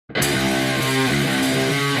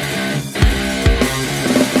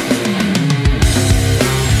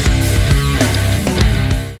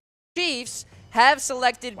have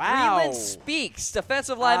selected Breeland Speaks,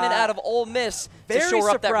 defensive lineman out of Ole Miss, to shore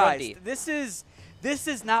up that run D. This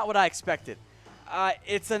is not what I expected.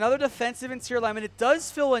 It's another defensive interior lineman. It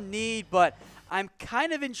does fill a need, but I'm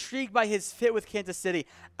kind of intrigued by his fit with Kansas City.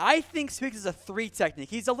 I think Speaks is a 3 technique.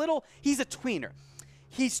 He's a tweener.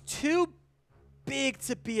 He's too big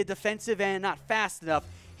to be a defensive end, not fast enough.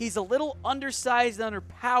 He's a little undersized and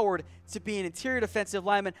underpowered to be an interior defensive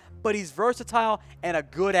lineman, but he's versatile and a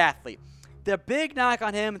good athlete. The big knock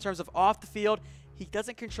on him in terms of off the field, he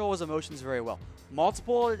doesn't control his emotions very well.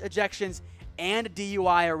 Multiple ejections and a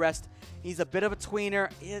DUI arrest. He's a bit of a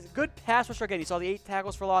tweener. He has a good pass rusher again. You saw the 8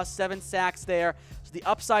 tackles for loss, 7 sacks there. So the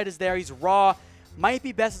upside is there. He's raw. Might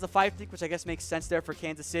be best as a 5 technique, which I guess makes sense there for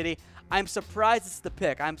Kansas City. I'm surprised it's the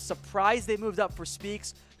pick. I'm surprised they moved up for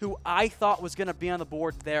Speaks, who I thought was going to be on the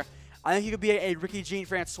board there. I think he could be a Ricky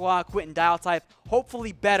Jean-Francois, Quentin Dial type,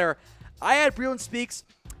 hopefully better. I had Breeland Speaks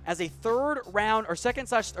as a third round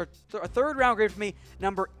grade for me,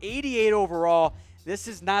 number 88 overall. This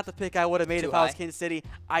is not the pick I would have made if I was Kansas City.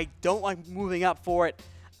 I don't like moving up for it.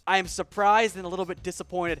 I am surprised and a little bit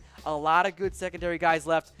disappointed. A lot of good secondary guys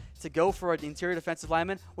left to go for an interior defensive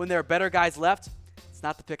lineman when there are better guys left. It's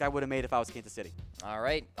not the pick I would have made if I was Kansas City. All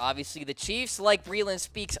right. Obviously, the Chiefs like Breeland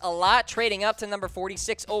Speaks a lot, trading up to number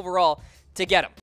 46 overall to get him.